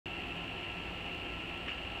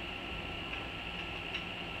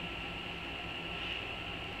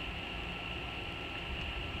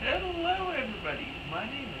Hello everybody, my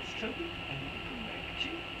name is Toby and welcome back to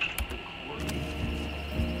Quarry.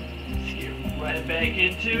 Let's get right back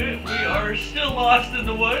into it. We are still lost in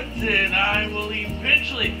the woods and I will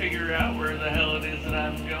eventually figure out where the hell it is that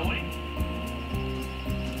I'm going.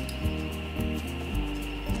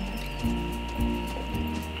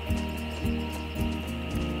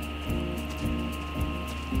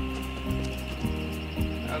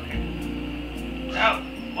 Okay. Oh,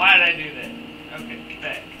 why did I do that? Okay, get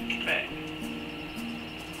back, get back.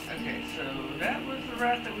 Okay, so that was the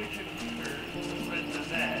route that we took first. Went to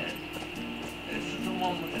that. This is the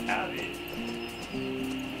one without it.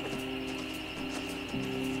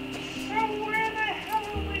 So where the hell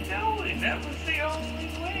are we going? That was the only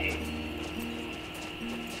way.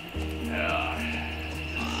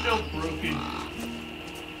 It's still broken.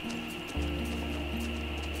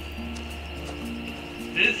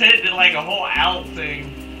 This hit did like a whole owl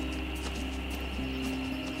thing.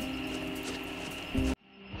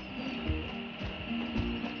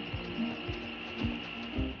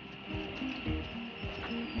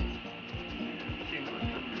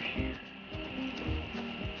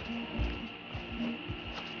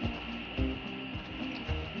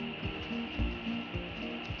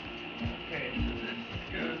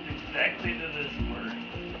 Exactly to this part.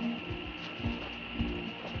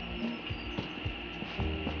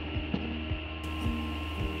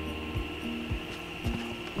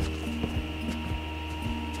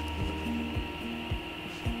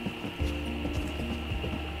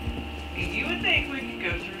 You would think we could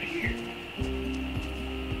go through here,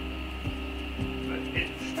 but it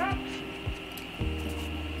stops me.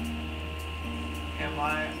 Am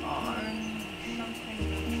I on something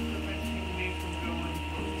that's preventing me from going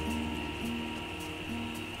forward?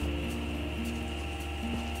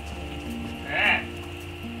 Ah!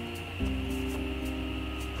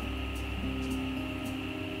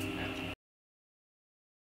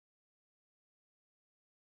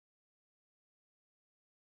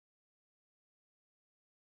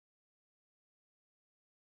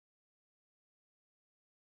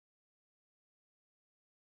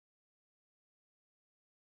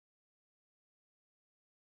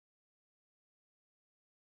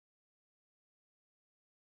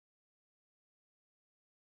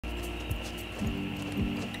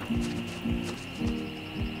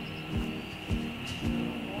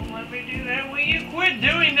 Won't let me do that. Will you quit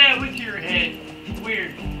doing that with your head? It's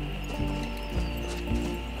weird.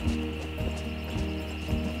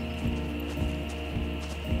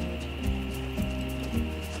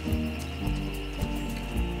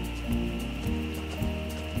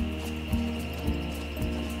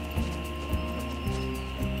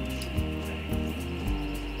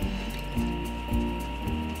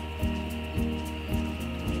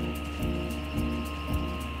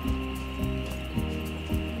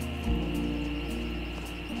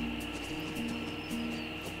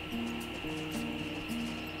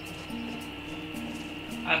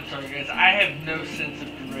 I'm sorry guys, I have no sense of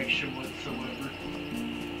direction whatsoever.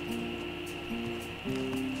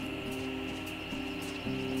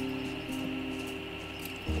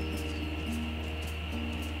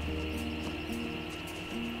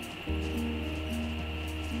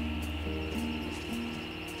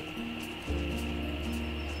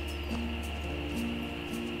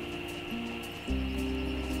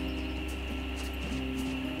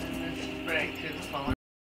 And this is back to the farm.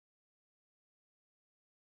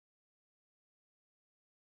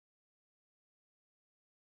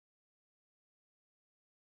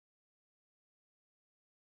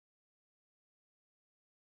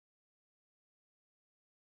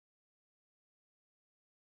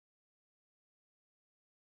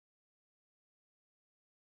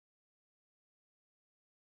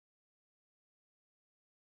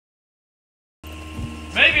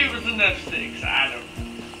 Maybe it was enough sticks, I don't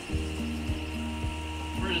know.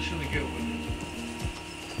 We're just gonna go with it.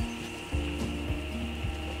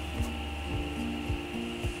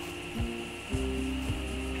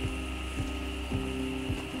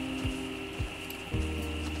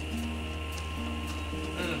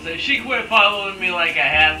 I was gonna say, she quit following me like a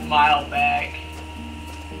half mile back.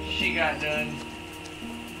 She got done.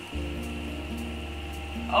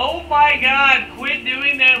 Oh my god, quit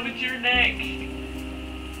doing that with your neck.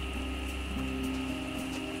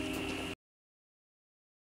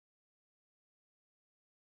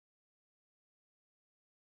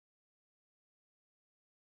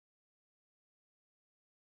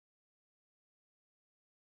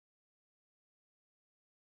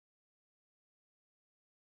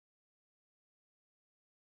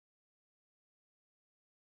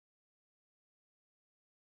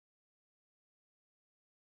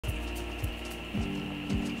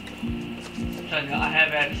 telling you, I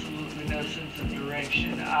have absolutely no sense of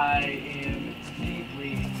direction. I am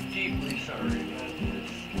deeply, deeply sorry about this.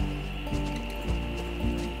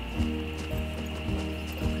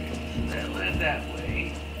 Okay, so that led that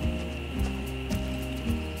way.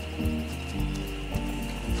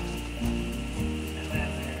 And then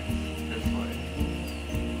there's this way.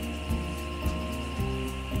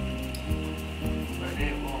 But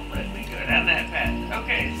it won't let me go down that path.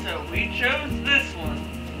 Okay, so we chose this one.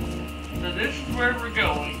 So this is where we're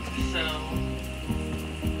going. So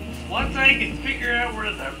once I can figure out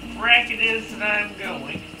where the bracket is that I'm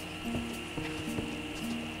going.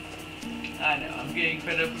 I know, I'm getting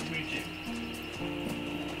fed up with me too.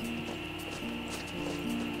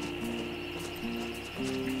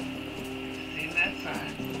 Seen that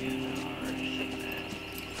sign? Yeah, no, I've already seen that.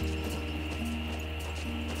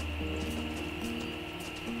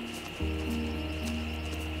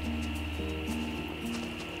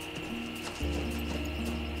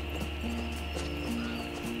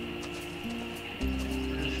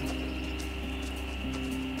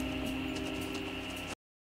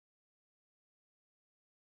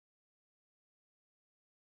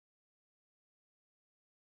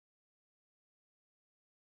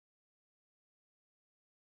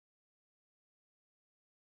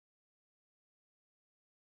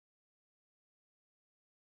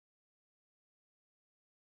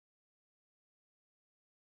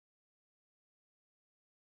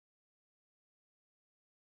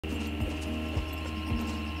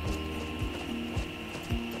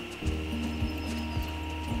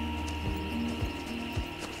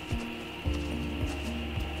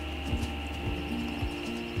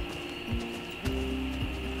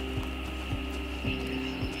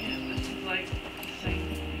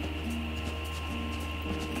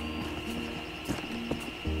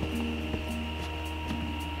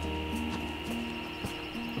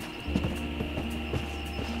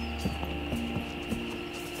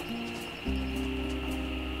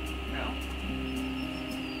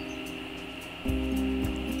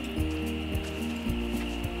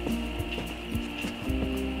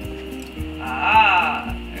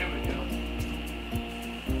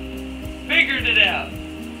 Figured it out.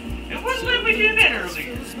 It wouldn't let me do that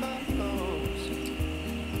earlier.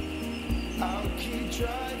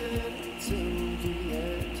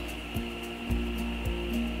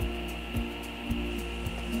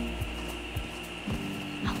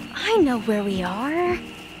 Oh, I know where we are.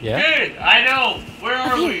 Yeah? Good, I know. Where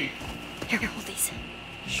are we? Here, hold these.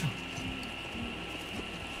 Sure.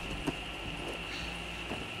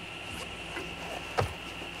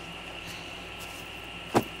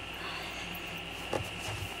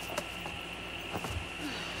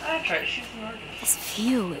 That's right, she's an artist. This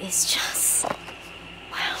view is just...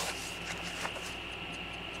 wow.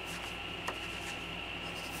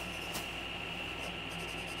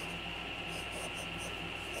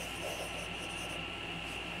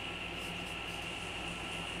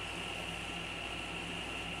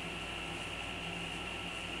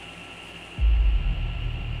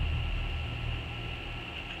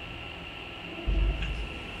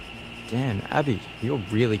 Damn, Abby, you're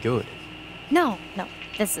really good. No,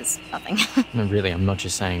 this is nothing. No, really, I'm not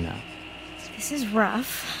just saying that. This is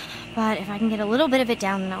rough, but if I can get a little bit of it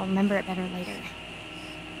down, then I'll remember it better later.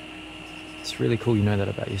 It's really cool you know that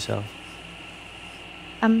about yourself.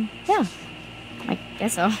 Yeah. I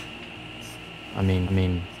guess so. I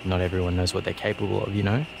mean, not everyone knows what they're capable of, you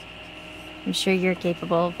know? I'm sure you're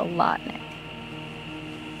capable of a lot, Nick.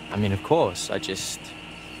 I mean, of course, I just...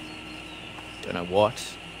 don't know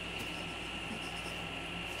what.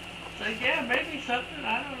 So yeah, maybe something,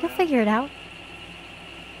 I don't know. You'll figure it out.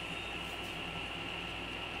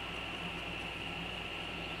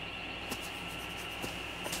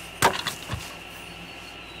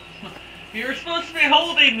 You're supposed to be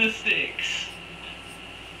holding the sticks.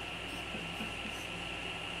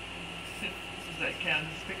 Does that count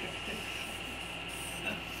as picking sticks?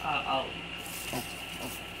 I'll leave.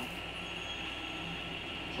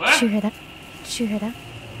 What? Did you hear that? Did you hear that?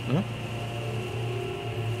 Huh?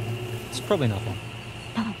 It's probably nothing.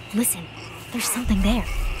 No, listen. There's something there.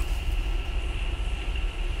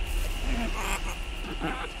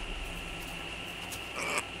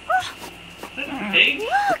 Is that a pig?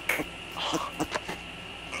 Look!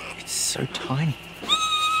 It's so tiny.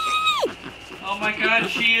 Oh my god,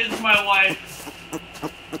 she is my wife.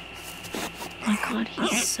 Oh my god,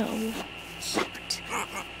 he's so cute.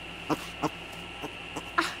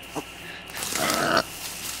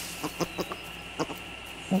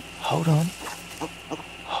 Hold on.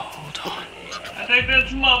 Hold on. I think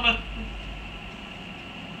that's Mama.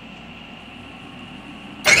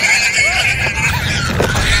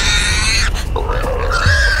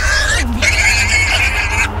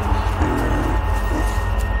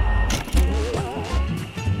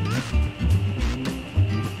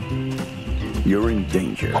 You're in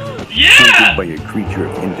danger. Yeah! Hunted by a creature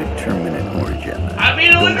of indeterminate origin. I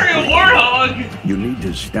mean, Don't literally a breathe. warthog! You need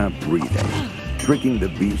to stop breathing, tricking the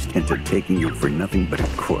beast into taking you for nothing but a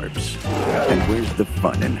corpse. And where's the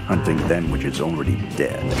fun in hunting that which is already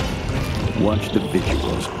dead? Watch the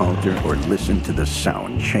visuals alter or listen to the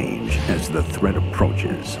sound change as the threat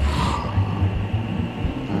approaches.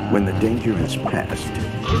 When the danger has passed,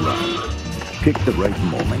 run. Pick the right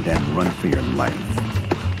moment and run for your life.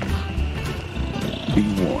 Be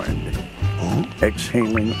warned.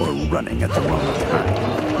 Exhaling or running at the wrong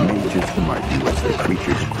time may just mark you as the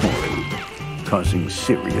creature's quarry, causing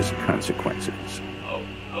serious consequences. Oh,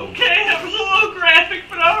 okay, that was a little graphic,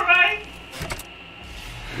 but alright.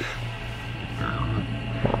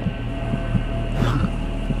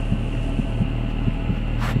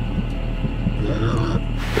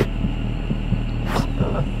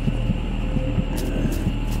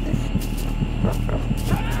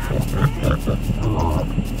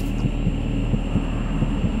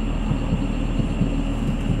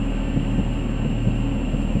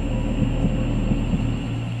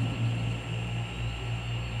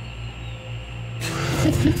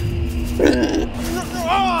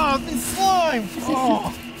 Oh, the slime!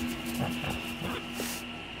 Oh.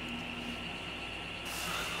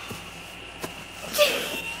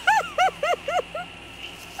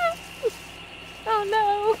 Oh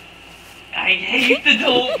no. I hate the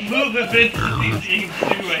don't move events that these games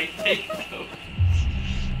do. I hate those.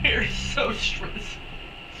 They're so stressful.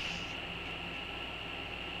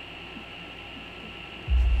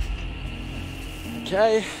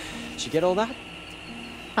 Okay, did you get all that?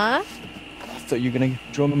 Huh? I thought you were gonna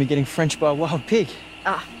join me getting French by a wild pig.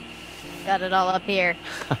 Ah, got it all up here.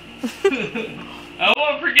 I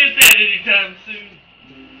won't forget that anytime soon.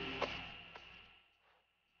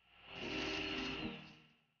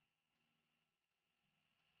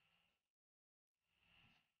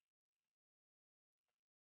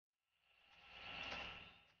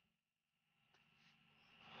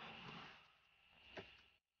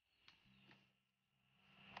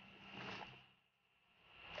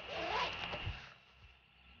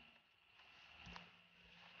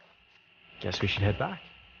 Guess we should head back.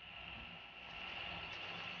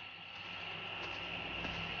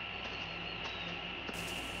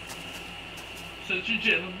 Such a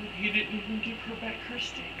gentleman, he didn't even give her back her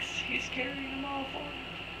sticks. He's carrying them all for her.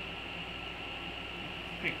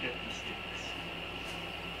 Picked up the sticks.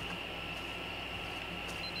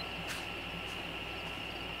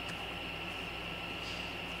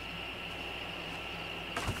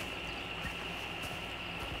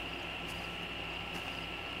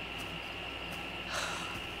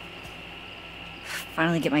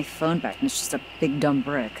 Finally get my phone back and it's just a big dumb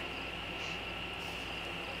brick.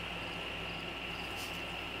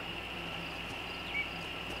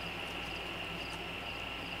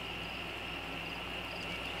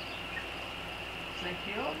 It's like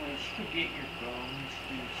you always forget your phones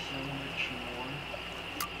do so much more.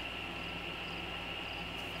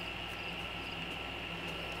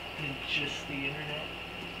 Than just the internet.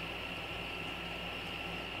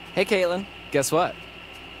 Hey, Caitlin. Guess what?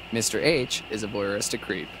 Mr. H is a voyeuristic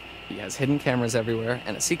creep. He has hidden cameras everywhere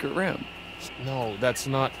and a secret room. No, that's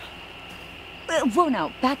not. Whoa,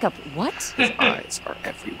 now, back up. What? His eyes are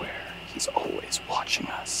everywhere. He's always watching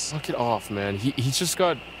us. Knock it off, man. He's just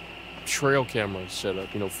got trail cameras set up,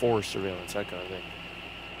 forest surveillance, that kind of thing.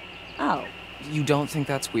 Oh. You don't think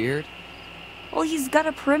that's weird? Well, he's got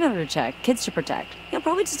a perimeter to check, kids to protect.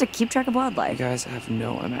 Probably just to keep track of You wildlife. guys have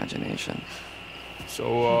no imagination.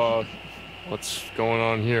 So, what's going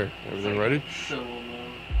on here? Everything ready? So alone.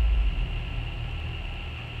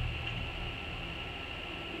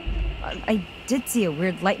 I did see a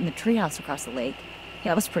weird light in the treehouse across the lake.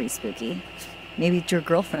 Yeah, it was pretty spooky. Maybe it's your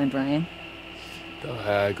girlfriend, Brian. The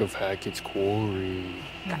Hag of Hackett's Quarry.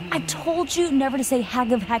 I told you never to say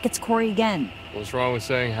Hag of Hackett's Quarry again. What's wrong with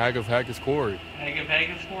saying Hag of Hackett's Quarry?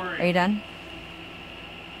 Haggis Are Quarry. you done?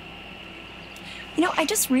 I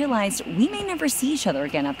just realized we may never see each other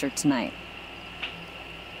again after tonight.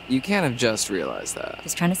 You can't have just realized that.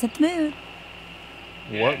 Just trying to set the mood.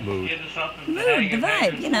 What mood? Get us off of Mood, Hag the of vibe,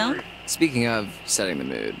 Haggis you know. Quarry. Speaking of setting the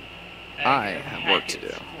mood, I Hag of have work to do.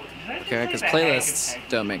 Hackett's Quarry. Did I just Okay, say because the Hag of playlists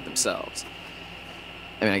Hackett's don't make themselves.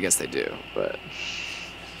 I mean, I guess they do, but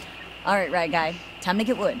All right, guy. Time to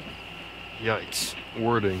get wood. Yikes.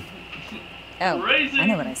 Wording. Oh, Crazy. I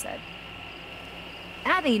know what I said.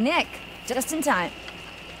 Abby, Nick, just in time.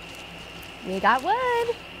 We got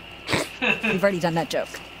wood. We've already done that joke.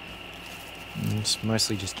 it's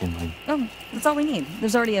mostly just kindling. Oh, that's all we need.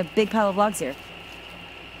 There's already a big pile of logs here.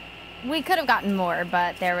 We could have gotten more,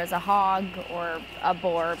 but there was a hog or a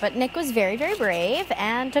boar. But Nick was very, very brave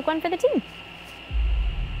and took one for the team.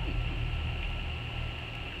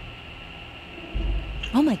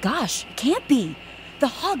 Oh my gosh, it can't be. The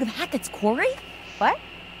hog of Hackett's Quarry? What?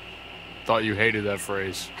 Thought you hated that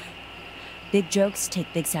phrase. Big jokes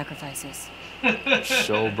take big sacrifices.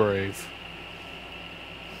 So brave.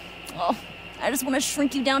 Oh, I just want to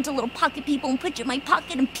shrink you down to little pocket people and put you in my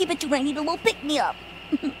pocket and peep at you when I need a little pick-me-up.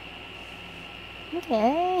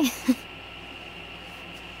 Okay.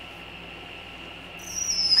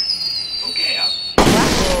 Okay,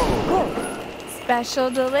 Special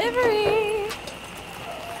delivery.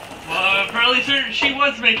 well, I'm fairly certain she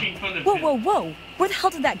was making fun of Whoa, him. whoa, whoa. Where the hell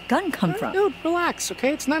did that gun come from? Dude, relax,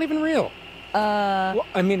 okay? It's not even real. Well,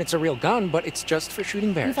 I mean, it's a real gun, but it's just for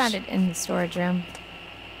shooting bears. We found it in the storage room.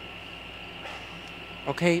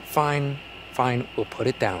 Okay, fine. Fine, we'll put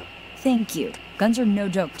it down. Thank you. Guns are no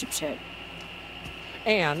joke, dipshit.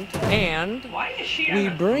 And Why is she we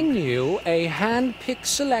on a- bring you a hand-picked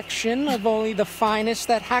selection of only the finest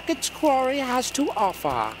that Hackett's Quarry has to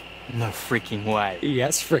offer. No freaking way.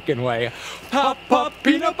 Yes, frickin' way. Pop, pop,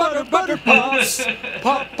 peanut butter, butter pops.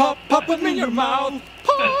 Pop, pop, pop them in your mouth.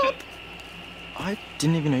 Pop. I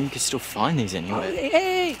didn't even know you could still find these anywhere.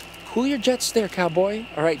 Hey, cool your jets there, cowboy.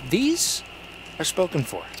 All right, these are spoken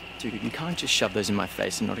for. Dude, you can't just shove those in my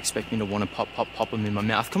face and not expect me to want to pop them in my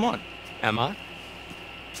mouth. Come on. Emma,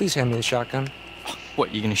 please hand me the shotgun.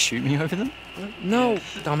 What, you gonna shoot me over them? No,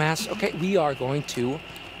 dumbass. Okay, we are going to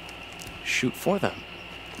shoot for them.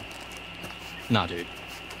 Nah, dude.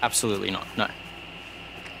 Absolutely not. No.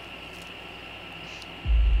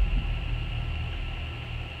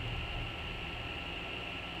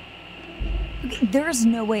 Okay, there is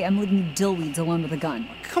no way I'm leaving you dillweeds alone with a gun.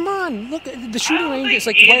 Come on, look, the I shooting don't range is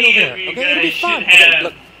like think right any over of there. you Okay, it'll be guys fun. should Okay, have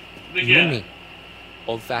look, the you and gun. me,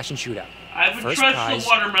 old-fashioned shootout. I would First trust prize, the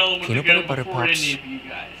watermelon with peanut the gun butter, butter before pops, any of you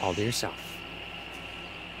guys. all to yourself.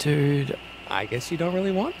 Dude, I guess you don't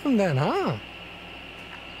really want them then, huh?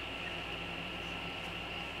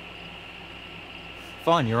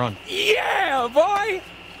 fine, you're on. Yeah, boy!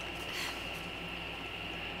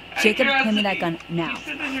 Jacob, Out of hand me that gun curiosity, now. you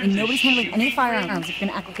said that And there's a nobody's handling any shooting firearms range? if you're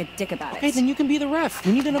gonna act like a dick about Okay, it. then you can be the ref.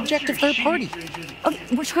 We need an What's objective your third party. shooting range?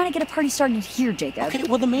 Okay, we're trying to get a party started here, Jacob. Okay,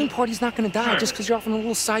 well, the main party's not gonna die just because you're off on a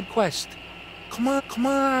little side quest. Come on, come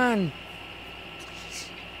on.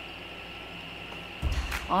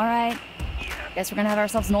 All right. Guess we're gonna have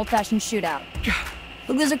ourselves an old-fashioned shootout.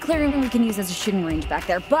 Look, there's a clearing we can use as a shooting range back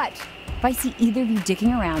there, but if I see either of you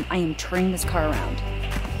dicking around, I am turning this car around.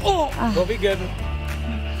 Oh, we'll be good.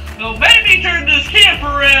 No, baby, turn this camp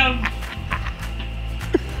around!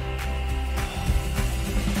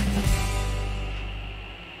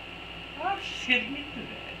 I was just getting into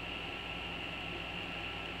that.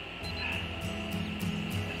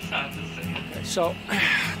 That's not the same. So,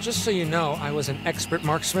 just so you know, I was an expert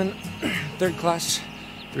marksman, third class,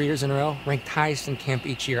 3 years in a row, ranked highest in camp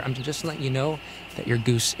each year. I'm just letting you know that your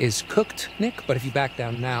goose is cooked, Nick, but if you back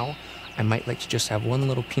down now, I might let you just have one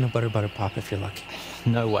little peanut butter pop if you're lucky.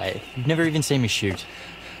 No way. You've never even seen me shoot.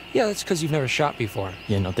 Yeah, that's because you've never shot before.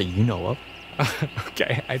 Yeah, not that you know of.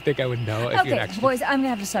 Okay, I think I would know if you'd Okay, actually... boys, I'm gonna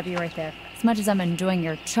have to stop you right there. As much as I'm enjoying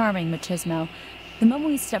your charming machismo, the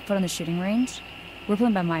moment we step foot on the shooting range, we're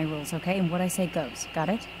playing by my rules, okay? And what I say goes. Got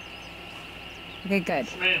it? Okay, good.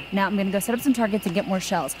 Ma'am. Now I'm gonna go set up some targets and get more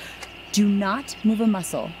shells. Do not move a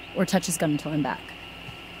muscle or touch his gun until I'm back.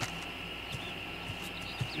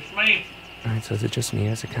 Yes, ma'am. All right, so is it just me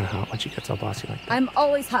or is it kind of hot when she gets all bossy like that? I'm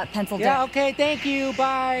always hot, pencil dick. Yeah, okay, thank you.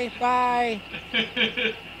 Bye. Bye.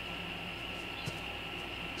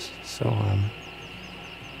 So,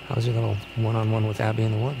 how's your little one-on-one with Abby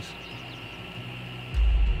in the woods?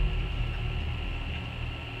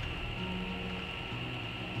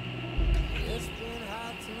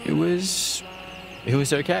 It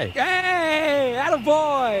was okay. Hey,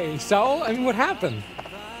 attaboy! So, I mean, what happened?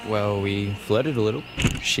 Well, we flirted a little.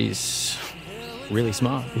 She's really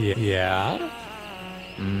smart. Yeah?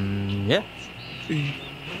 Yeah. I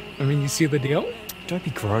mean, you see the deal? Don't be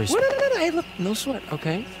gross. What? No. Hey, look, no sweat,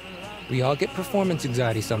 okay? We all get performance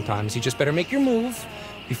anxiety sometimes. You just better make your move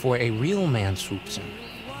before a real man swoops in.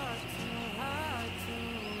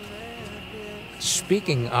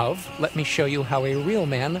 Speaking of, let me show you how a real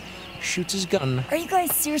man shoots his gun. Are you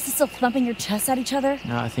guys seriously still thumping your chests at each other?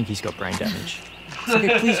 No, I think he's got brain damage. It's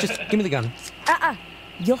okay, please just give me the gun.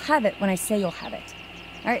 You'll have it when I say you'll have it.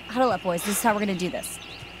 All right, huddle up, boys. This is how we're gonna do this.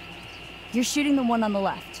 You're shooting the one on the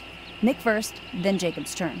left. Nick first, then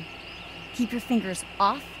Jacob's turn. Keep your fingers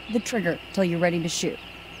off the trigger till you're ready to shoot.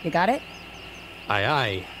 You got it? Aye,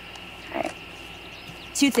 aye. All right.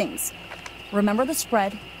 2 things. Remember the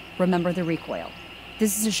spread, remember the recoil.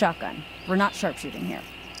 This is a shotgun. We're not sharpshooting here.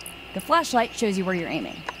 The flashlight shows you where you're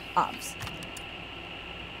aiming. Obs.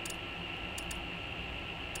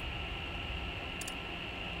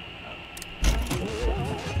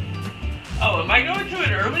 Oh, am I going to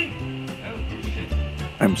it early? Oh, shit.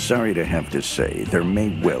 I'm sorry to have to say, there may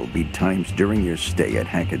well be times during your stay at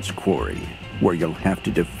Hackett's Quarry where you'll have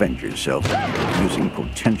to defend yourself using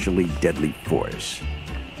potentially deadly force.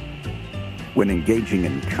 When engaging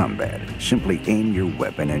in combat, simply aim your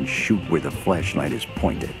weapon and shoot where the flashlight is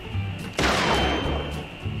pointed.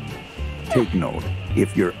 Take note,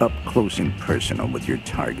 if you're up close and personal with your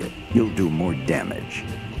target, you'll do more damage.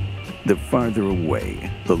 The farther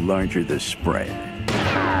away, the larger the spread,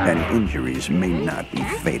 and injuries may not be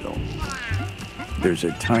fatal. There's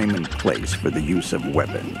a time and place for the use of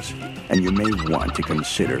weapons, and you may want to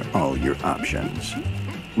consider all your options.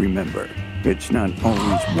 Remember, it's not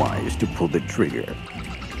always wise to pull the trigger.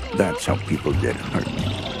 That's how people get hurt.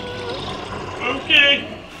 Okay.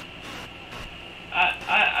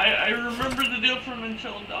 I remember the deal from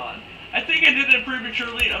Until Dawn. I think I did it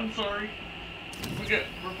prematurely. I'm sorry. We're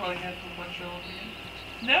probably gonna have to watch it all again.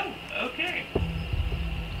 No. Okay.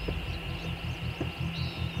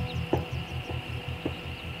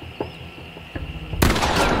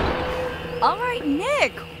 All right,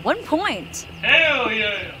 Nick, 1 point. Hell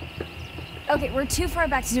yeah. Okay, we're too far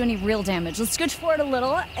back to do any real damage. Let's scooch forward a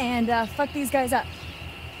little and fuck these guys up.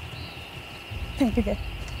 Okay.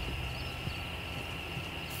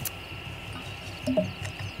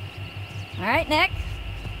 All right, Nick.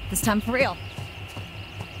 This time for real.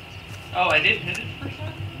 Oh, I didn't hit it the first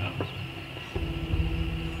time? Oh.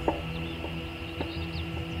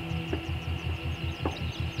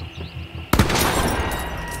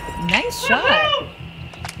 Nice shot.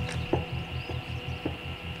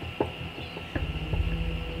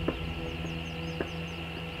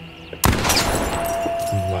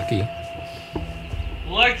 Lucky.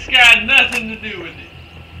 Luck's got nothing to do with it.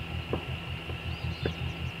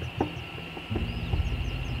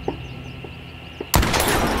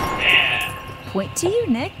 Yeah. Point to you,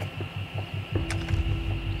 Nick.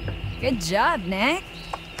 Good job, Nick.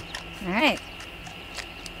 All right,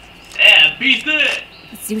 Yeah, beat that.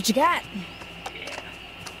 let's see what you got.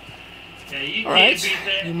 Yeah, you All can't right. beat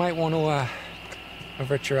that. You might want to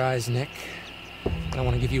avert your eyes, Nick. I don't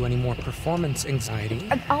want to give you any more performance anxiety.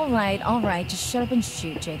 All right. Just shut up and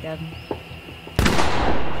shoot, Jacob.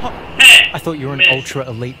 I thought you were an Missed. ultra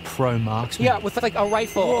elite pro marksman. Yeah, with like a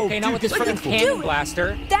rifle. Whoa, okay, not dude, with this that's freaking beautiful. cannon Dude.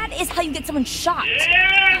 blaster. That is how you get someone shot.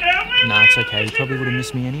 Yeah, Nah, it's okay. You probably would have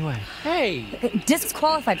missed me anyway. Hey.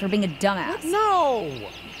 Disqualified for being a dumbass. No.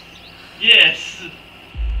 Yes.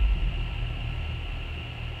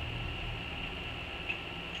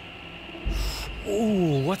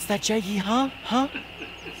 Ooh, what's that, Jakey? Huh? Pop,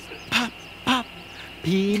 pop.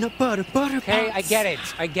 Peanut butter, butter, Okay,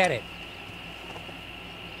 pops. I get it.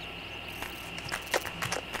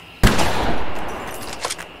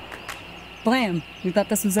 Blam. You thought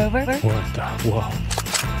this was over? What the? Whoa.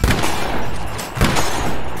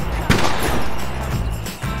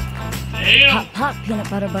 Damn. Pop, pop, peanut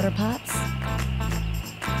butter, butter pops.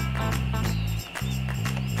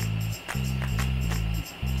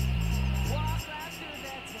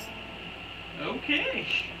 Okay.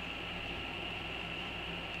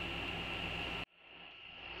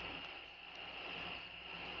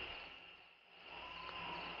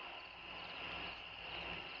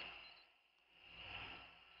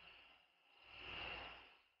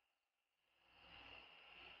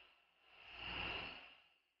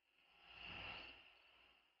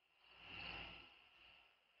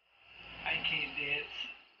 I can't dance.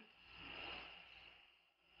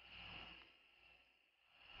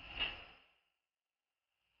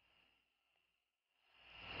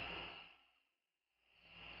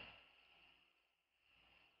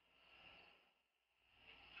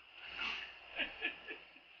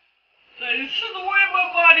 It's just the way my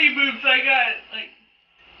body moves. I got like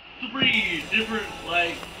 3 different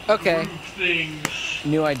like Okay. groove things.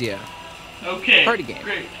 New idea. Okay. Party game.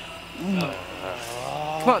 Great.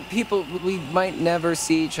 Come on, people, we might never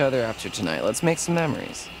see each other after tonight. Let's make some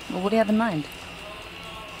memories. Well, what do you have in mind?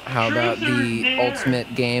 How Truth about or the dare?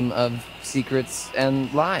 ultimate game of secrets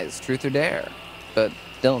and lies, truth or dare? But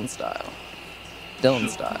Dylan style. Dylan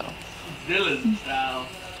style. Villain style.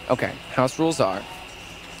 Okay, house rules are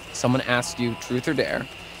someone asks you truth or dare,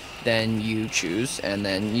 then you choose, and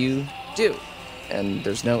then you do. And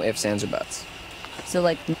there's no ifs, ands, or buts. So,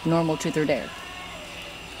 like, normal truth or dare.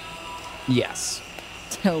 Yes.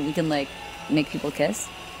 So we can, like, make people kiss?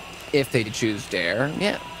 If they choose dare,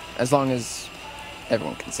 yeah. As long as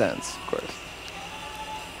Everyone consents, of course.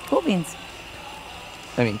 Cool beans.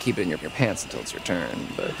 I mean, keep it in your pants until it's your turn,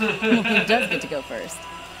 but... Who does get to go first?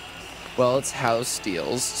 Well, it's house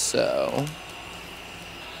steals, so...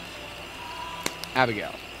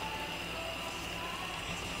 Abigail.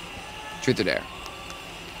 Truth or dare?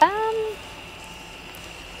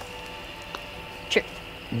 Truth.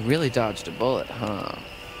 You really dodged a bullet, huh?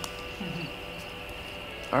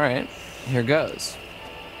 Alright, here goes.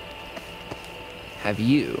 Have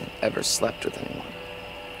you ever slept with anyone?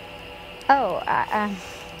 Oh, I...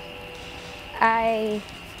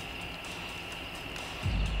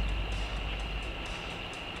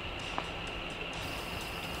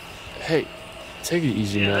 Hey, take it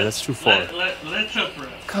easy, man. That's too far. Let's hope for it.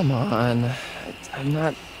 Come on. I'm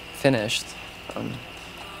not finished.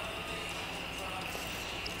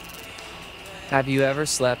 Have you ever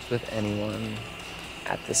slept with anyone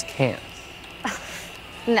at this camp?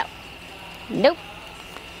 No. Nope.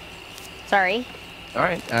 Sorry. All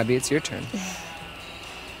right, Abby, it's your turn.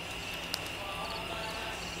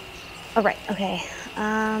 All right, okay.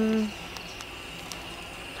 Abby,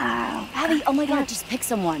 oh my god, just pick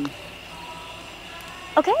someone.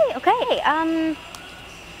 Okay.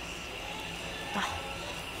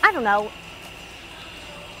 I don't know.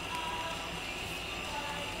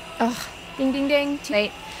 Ugh. Ding, ding, ding.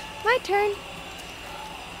 Wait. My turn.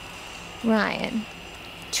 Ryan.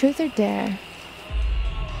 Truth or dare?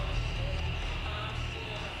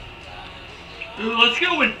 Let's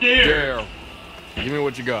go with dare. Dare. Give me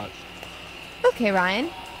what you got. Okay, Ryan.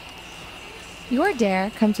 Your dare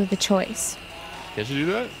comes with a choice. Can't you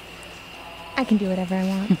do that? I can do whatever I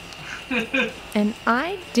want. And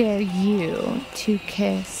I dare you to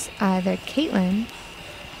kiss either Caitlin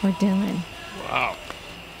or Dylan. Wow.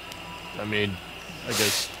 I mean, I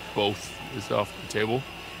guess both is off the table.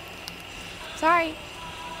 Sorry.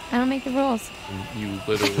 I don't make the rules. And you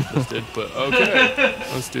literally just did, but okay.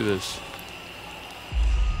 Let's do this.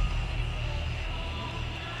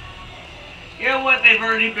 You know what? They've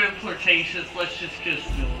already been flirtatious. Let's just kiss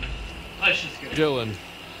Dylan. Let's just go. Dylan,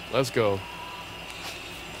 let's go.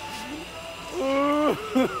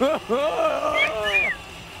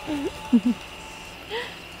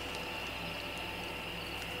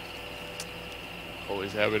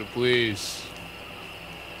 Always happy to please.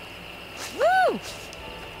 Woo!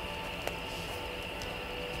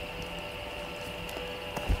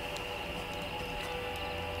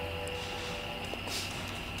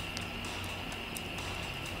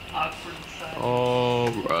 Awkward silence.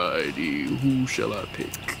 Alrighty, who shall I pick?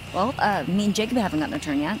 Well, me and Jacob haven't gotten a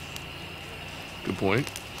turn yet. Good point.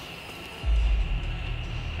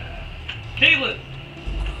 Caitlin.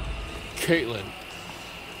 Caitlin,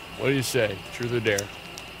 what do you say? Truth or dare?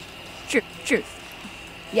 Truth.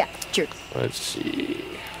 Yeah, truth. Let's see.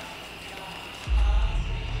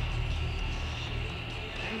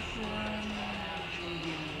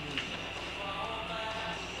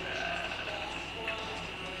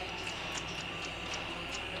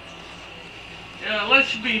 Yeah,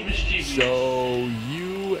 let's be mischievous. So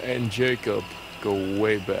you and Jacob go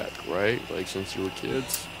way back, right? Like since you were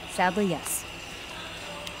kids? Sadly, yes.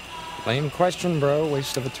 Lame question, bro.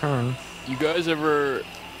 Waste of a turn. You guys ever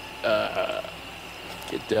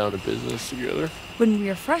get down to business together? When we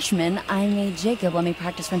were freshmen, I made Jacob let me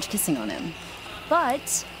practice French kissing on him.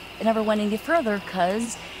 But it never went any further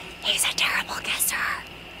because he's a terrible kisser.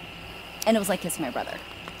 And it was like kissing my brother.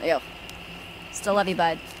 Yo. Still love you,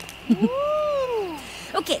 bud.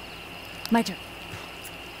 Okay, my turn.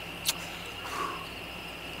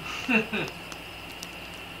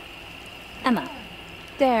 Emma.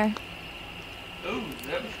 Dare. Oh,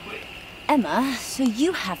 that was quick. Emma, so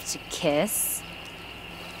you have to kiss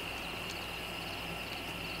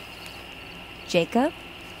Jacob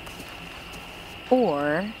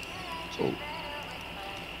or Oh.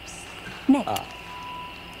 Nick.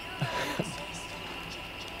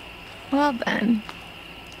 Well then.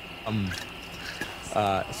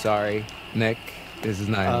 Sorry, Nick. This is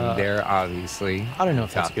not even dare, obviously. I don't know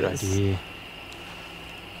if that's a Got good this. idea.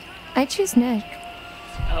 I choose Nick.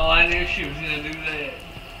 Oh, I knew she was gonna do that.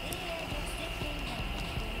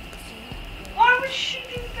 Why would she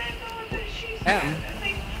do that knowing that she's Em? doing that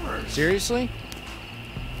thing first? Seriously?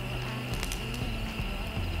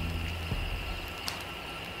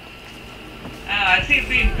 I see it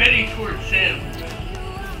being petty towards him.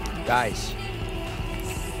 Guys.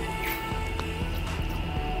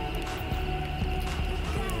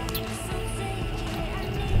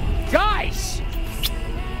 Guys!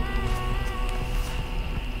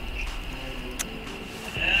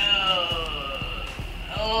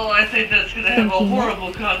 Oh, I think that's gonna have a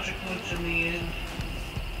horrible consequence in the end.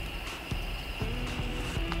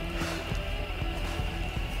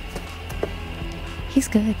 He's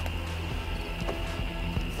good.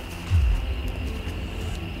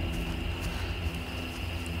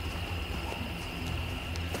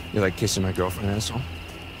 You like kissing my girlfriend, asshole?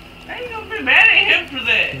 I ain't gonna be mad at him for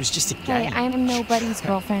that. It was just a Hey, game. I am nobody's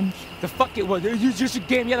girlfriend. The fuck it was. It was just a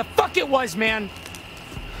game. Yeah, the fuck it was, man.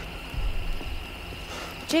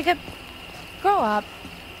 Jacob, grow up.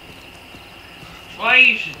 That's why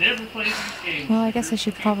you should never play these games. Well, I guess I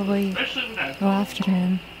should probably Especially without go after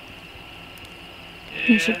him.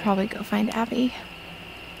 You should probably go find Abby.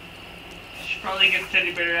 She should probably get the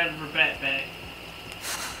teddy bear out of her backpack.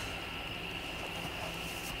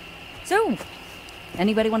 So,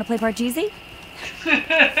 anybody want to play Parcheesi?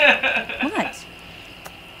 What?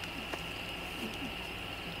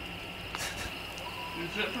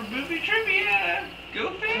 Is it for movie trivia?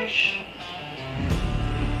 Go fish!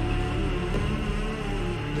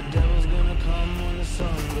 The devil's gonna come when the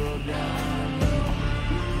sun goes down.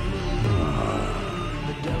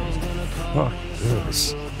 The devil's gonna come Fuck when the sun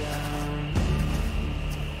this. goes down.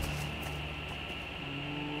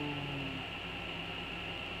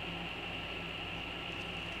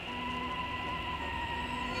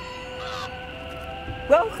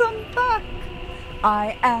 Welcome back.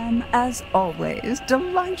 I am, as always,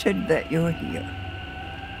 delighted that you're here.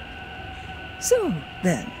 So,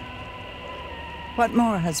 then, what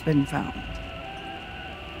more has been found?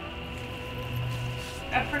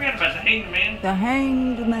 I forgot about the hanged man. The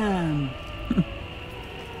Hanged Man.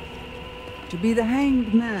 To be the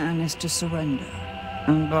Hanged Man is to surrender,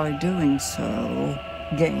 and by doing so,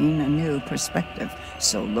 gain a new perspective.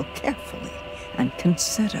 So look carefully and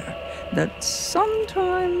consider that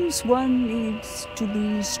sometimes one needs to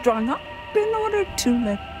be strung up in order to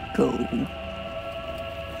let go.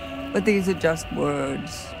 But these are just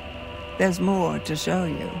words. There's more to show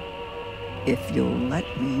you, if you'll let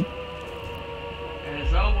me.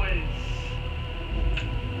 As always.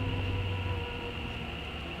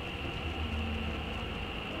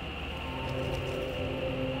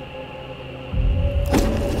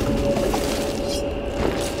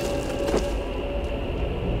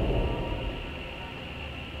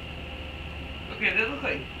 Okay, they look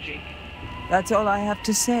like Jake. That's all I have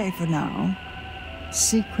to say for now.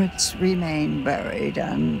 Secrets remain buried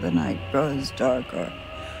and the night grows darker.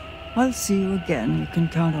 I'll see you again, you can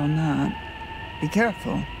count on that. Be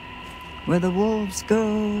careful. Where the wolves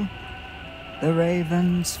go, the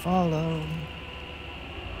ravens follow.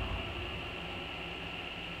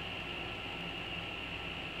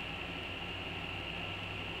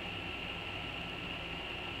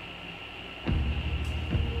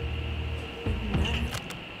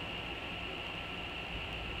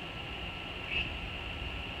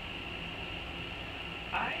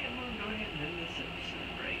 I am going to go ahead and end this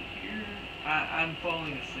episode right here. I'm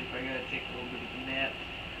falling asleep. I gotta take a little bit of a nap.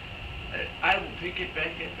 I will pick it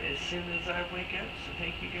back up as soon as I wake up. So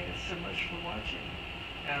thank you guys so much for watching.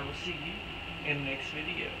 I will see you in the next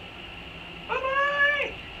video. Bye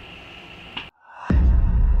bye!